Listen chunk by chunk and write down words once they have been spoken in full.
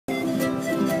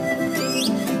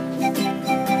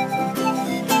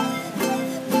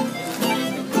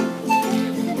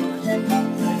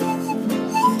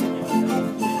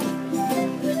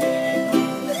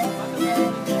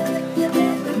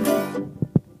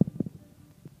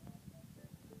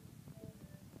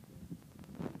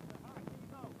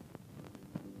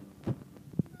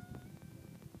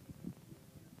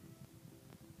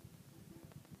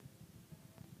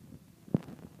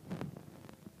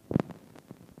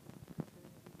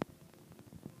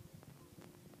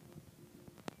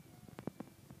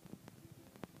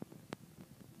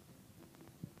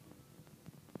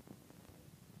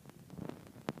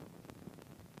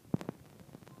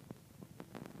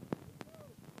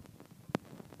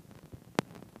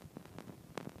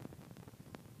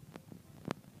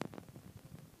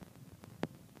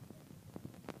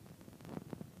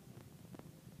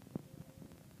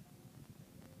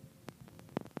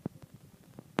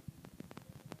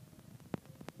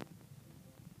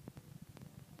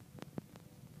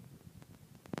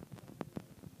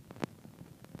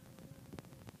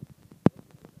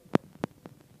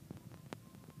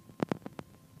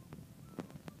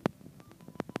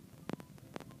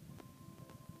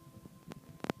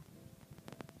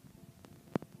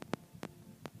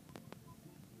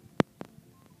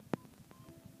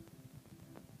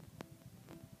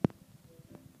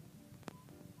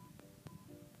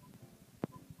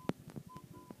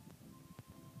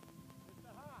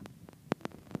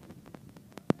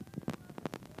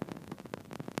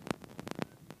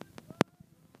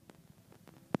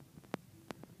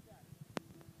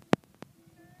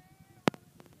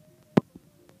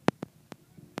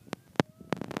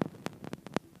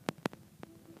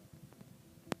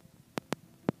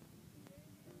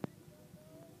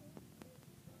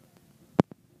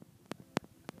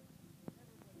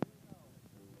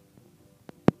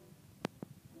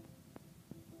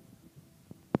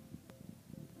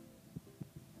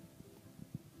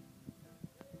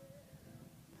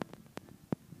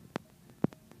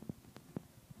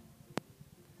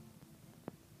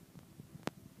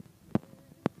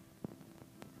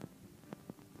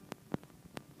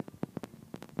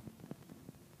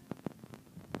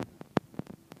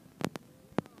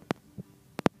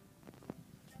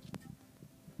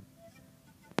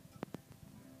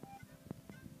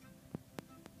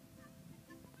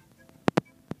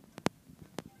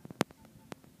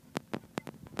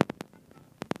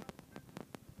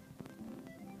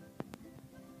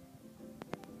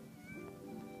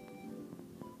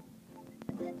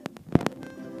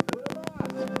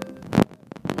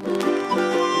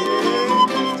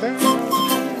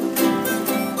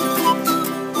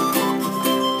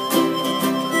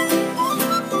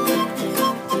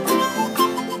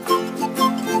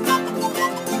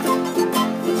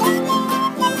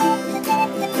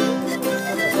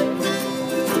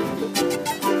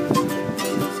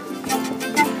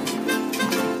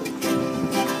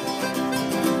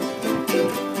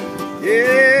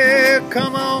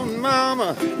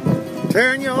mama,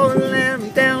 turn your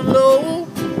lamp down low.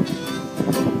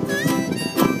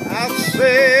 I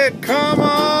said, come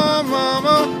on,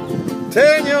 mama,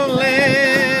 turn your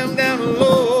lamp down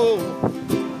low.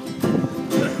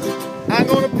 I'm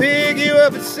gonna pick you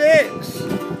up at 6.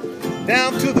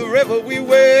 Down to the river we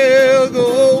will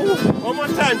go. One more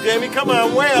time, Jamie. Come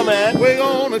on, where, man? We're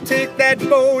gonna take that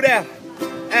boat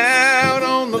out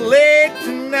on the lake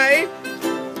tonight.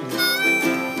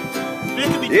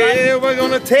 Yeah, we're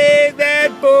gonna take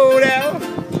that boat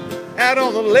out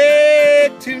on the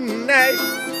lake tonight.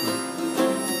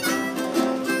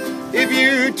 If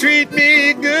you treat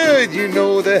me good, you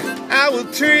know that I will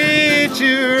treat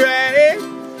you right.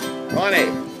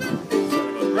 Ronnie.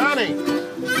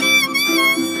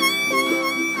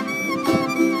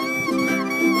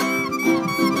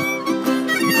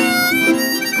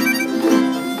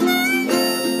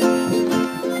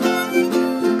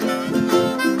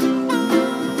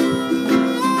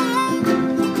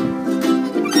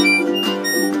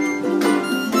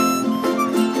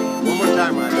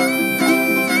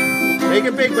 Make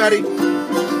it big, buddy.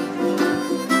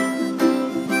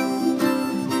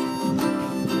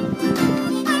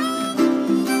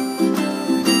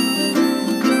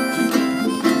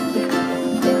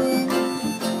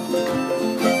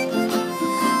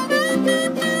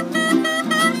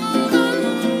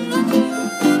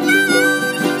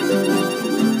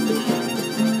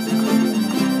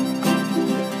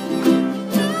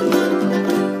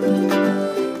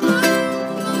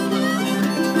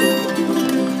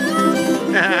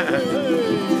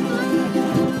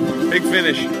 Big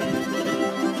finish.